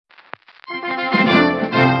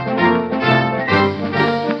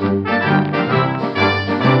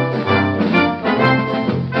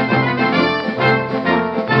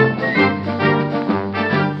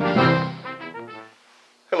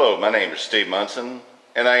my name is Steve Munson,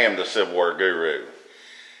 and I am the Civil War Guru.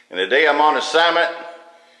 And today I'm on assignment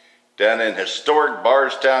down in historic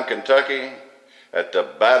Bardstown, Kentucky at the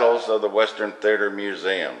Battles of the Western Theater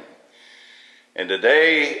Museum. And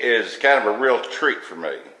today is kind of a real treat for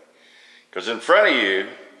me, because in front of you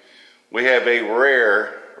we have a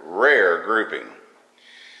rare grouping.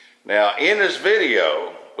 Now in this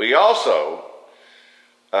video we also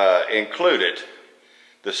included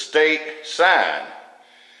the state sign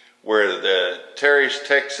where the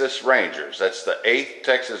Texas Rangers, that's the 8th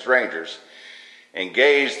Texas Rangers,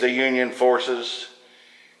 engaged the Union forces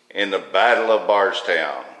in the Battle of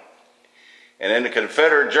Bardstown. And in the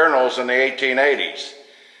Confederate journals in the 1880s,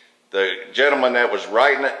 the gentleman that was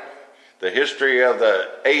writing it, the history of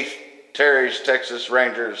the 8th Texas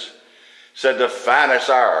Rangers, said the finest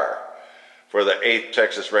hour for the 8th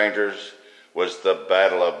Texas Rangers was the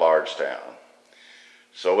Battle of Bardstown.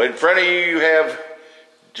 So in front of you, you have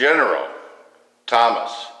General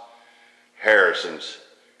Thomas Harrison's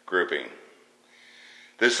grouping.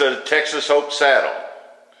 This is a Texas Oak saddle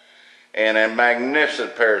and a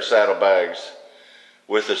magnificent pair of saddlebags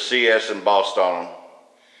with the CS embossed on them.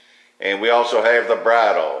 And we also have the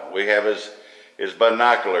bridle. We have his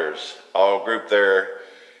binoculars all grouped there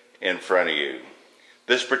in front of you.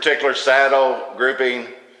 This particular saddle grouping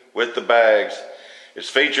with the bags is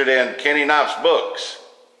featured in Kenny Knopp's books,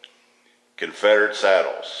 Confederate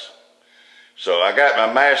Saddles. So I got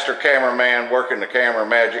my master cameraman working the camera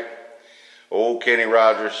magic, old Kenny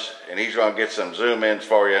Rogers, and he's going to get some zoom ins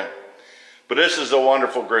for you. But this is a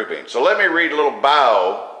wonderful grouping. So let me read a little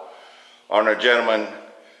bio on our gentleman,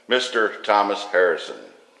 Mr. Thomas Harrison.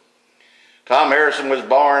 Tom Harrison was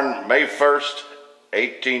born May 1st,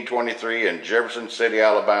 1823 in Jefferson City,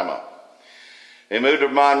 Alabama. He moved to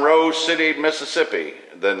Monroe City, Mississippi,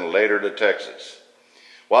 then later to Texas.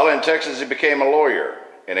 While in Texas, he became a lawyer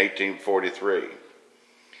in 1843.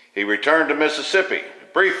 He returned to Mississippi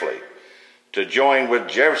briefly to join with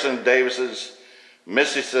Jefferson Davis's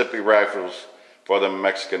Mississippi Rifles for the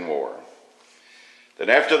Mexican War. Then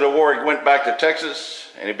after the war, he went back to Texas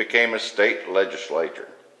and he became in the state legislature.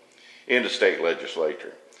 And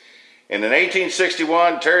in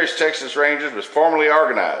 1861, Terry's Texas Rangers was formally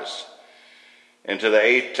organized into the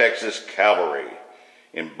 8th Texas Cavalry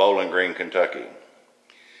in Bowling Green, Kentucky.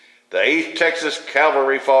 The 8th Texas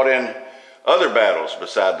Cavalry fought in other battles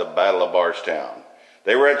beside the Battle of Bardstown.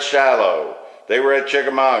 They were at Shiloh, they were at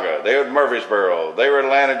Chickamauga, they were at Murfreesboro, they were at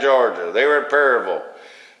Atlanta, Georgia, they were at Perryville,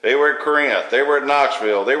 they were at Corinth, they were at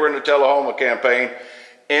Knoxville, they were in the Tullahoma campaign,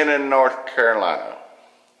 and in North Carolina.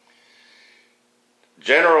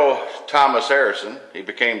 General Thomas Harrison, he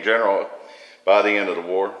became general by the end of the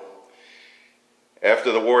war.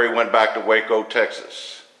 After the war, he went back to Waco,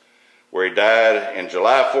 Texas, where he died in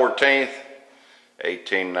July 14th,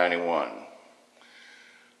 1891.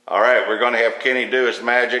 All right, we're going to have Kenny do his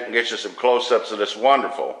magic and get you some close-ups of this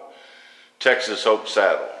wonderful Texas Hope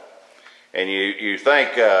saddle. And you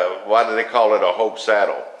think, why do they call it a Hope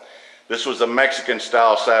saddle? This was a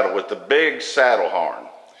Mexican-style saddle with the big saddle horn.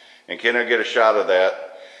 And Kenny will get a shot of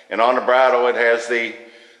that. And on the bridle, it has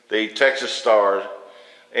the Texas Star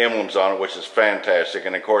emblems on it, which is fantastic.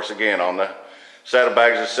 And of course, again, on the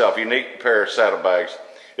saddlebags itself, unique pair of saddlebags.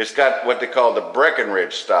 It's got what they call the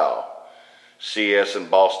Breckenridge style CS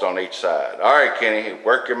embossed on each side. All right, Kenny,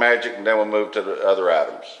 work your magic, and then we'll move to the other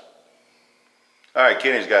items. All right,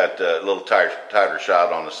 Kenny's got a little tighter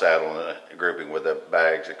shot on the saddle and the grouping with the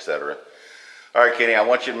bags, etc. All right, Kenny, I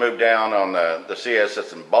want you to move down on the CS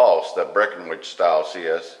that's embossed, that Breckenridge style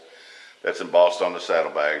CS that's embossed on the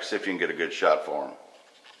saddlebags. See if you can get a good shot for him.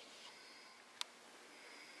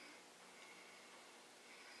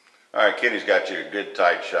 All right, Kenny's got you a good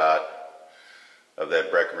tight shot of that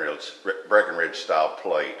Breckenridge style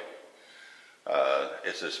plate.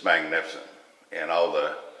 It's just magnificent, and all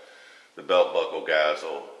the belt buckle guys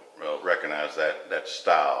will recognize that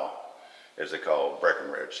style, as they call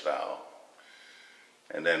Breckenridge style.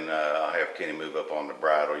 And then I'll have Kenny move up on the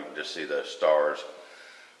bridle. You can just see the stars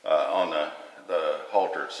on the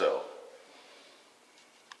halter itself.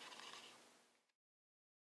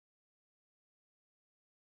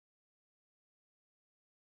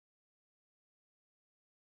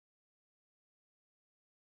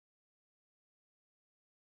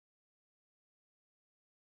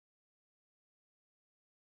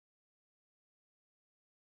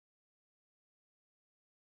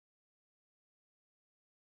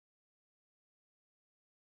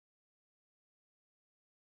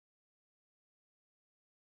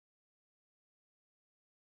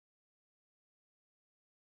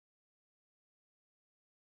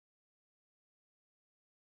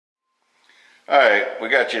 All right, we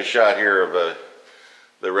got you a shot here of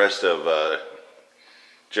the rest of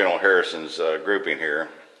General Harrison's grouping here.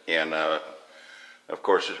 And of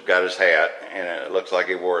course, he's got his hat, and it looks like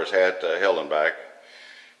he wore his hat held him back.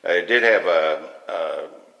 It did have a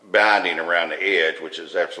binding around the edge, which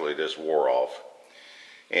is absolutely just wore off.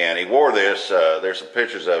 And he wore this, there's some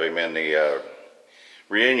pictures of him in the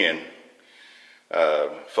reunion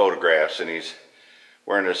photographs, and he's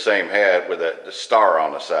wearing the same hat with the star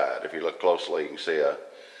on the side. If you look closely, you can see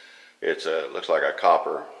it looks like a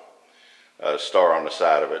copper star on the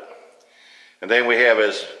side of it. And then we have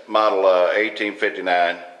his model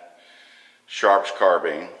 1859 Sharps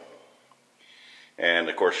carbine. And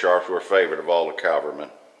of course, Sharps were a favorite of all the cavalrymen.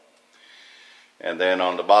 And then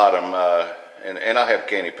on the bottom, and I'll have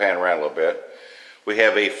Kenny pan around a little bit, we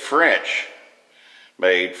have a French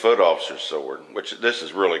made foot officer's sword, which this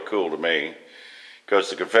is really cool to me, because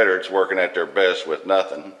the Confederates working at their best with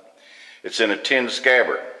nothing. It's in a tin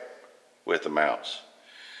scabbard with the mounts.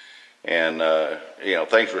 And, you know,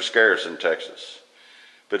 things were scarce in Texas.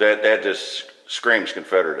 But that just screams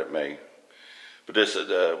Confederate at me. But this is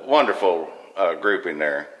a wonderful grouping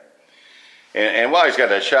there. And while he's got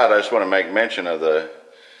that shot, I just want to make mention of the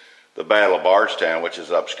Battle of Bardstown, which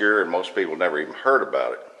is obscure and most people never even heard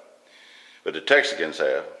about it. But the Texicans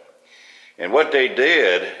have. And what they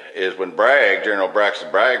did is when General Braxton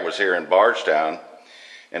Bragg was here in Bardstown,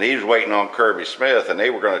 and he was waiting on Kirby Smith, and they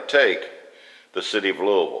were going to take the city of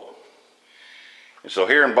Louisville. And so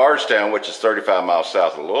here in Bardstown, which is 35 miles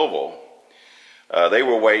south of Louisville, they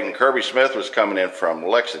were waiting. Kirby Smith was coming in from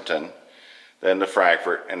Lexington, then to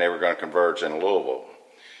Frankfort, and they were going to converge in Louisville.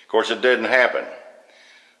 Of course, it didn't happen.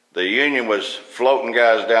 The Union was floating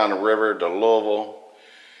guys down the river to Louisville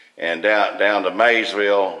and down to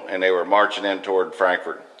Maysville, and they were marching in toward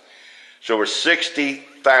Frankfort. So there were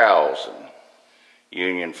 60,000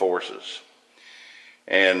 Union forces.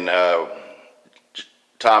 And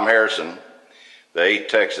Tom Harrison, the 8th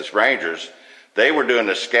Texas Rangers, they were doing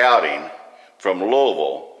the scouting from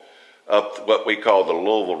Louisville up what we call the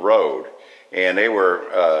Louisville Road. And they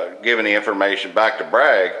were giving the information back to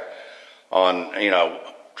Bragg on, you know,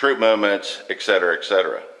 troop movements, et cetera, et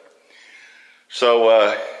cetera.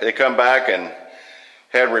 So they come back and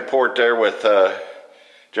had a report there with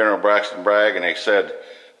General Braxton Bragg, and they said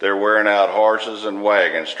they're wearing out horses and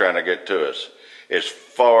wagons trying to get to us. As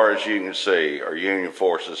far as you can see, our Union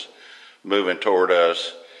forces moving toward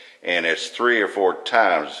us, and it's 3 or 4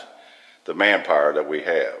 times the manpower that we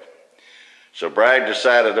have. So Bragg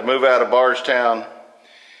decided to move out of Bardstown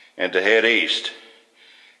and to head east.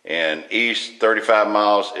 And east 35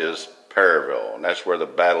 miles is Perryville, and that's where the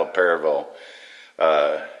Battle of Perryville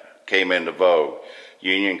came into vogue.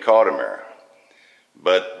 Union caught him there.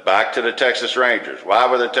 But back to the Texas Rangers. Why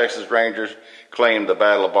were the Texas Rangers claimed the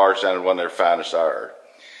Battle of Bardstown as one of their finest hours?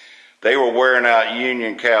 They were wearing out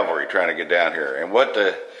Union cavalry trying to get down here. And what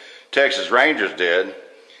the Texas Rangers did,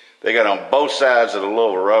 they got on both sides of the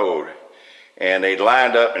Louisville Road, and they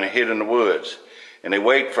lined up and hid in the woods. And they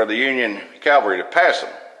wait for the Union cavalry to pass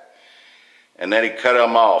them. And then he cut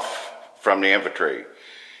them off from the infantry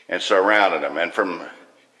and surrounded them. And from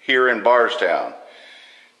here in Bardstown,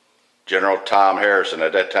 General Tom Harrison,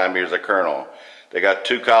 at that time he was a colonel, they got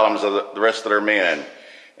 2 columns of the rest of their men,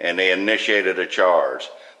 and they initiated a charge.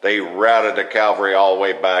 They routed the cavalry all the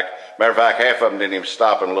way back. Matter of fact, half of them didn't even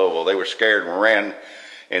stop in Louisville. They were scared and ran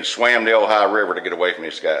and swam the Ohio River to get away from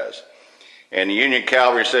these guys. And the Union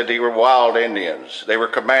cavalry said they were wild Indians. They were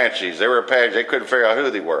Comanches. They were Apaches. They couldn't figure out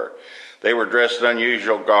who they were. They were dressed in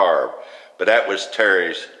unusual garb. But that was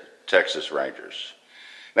Terry's Texas Rangers.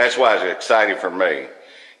 And that's why it's exciting for me.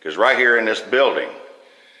 Because right here in this building,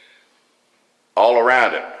 all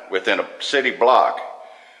around it, within a city block,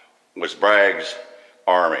 was Bragg's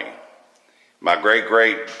army. My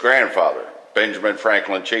great-great-grandfather, Benjamin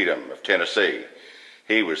Franklin Cheatham of Tennessee,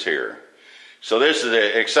 he was here. So this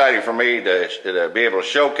is exciting for me to be able to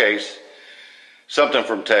showcase something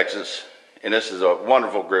from Texas, and this is a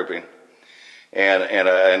wonderful grouping, and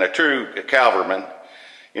a true cavalryman.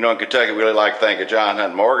 You know, in Kentucky, we really like to think of John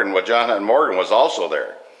Hunt Morgan. Well, John Hunt Morgan was also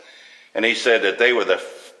there, and he said that they were the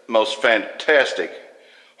most fantastic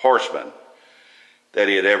horsemen that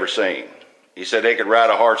he had ever seen. He said they could ride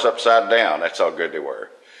a horse upside down. That's how good they were.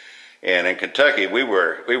 And in Kentucky, we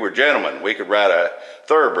were gentlemen. We could ride a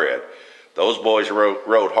thoroughbred. Those boys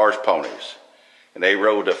rode horse ponies, and they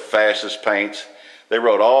rode the fastest paints. They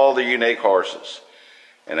rode all the unique horses,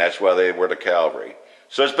 and that's why they were the cavalry.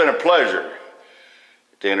 So it's been a pleasure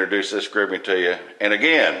to introduce this grouping to you. And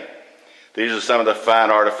again, these are some of the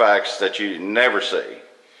fine artifacts that you never see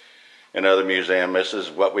in other museums. This is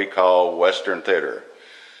what we call Western theater.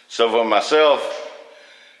 So for myself,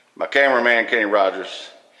 my cameraman Kenny Rogers,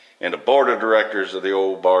 and the board of directors of the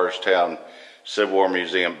old Bardstown Civil War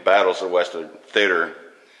Museum Battles of the Western Theater,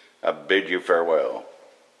 I bid you farewell.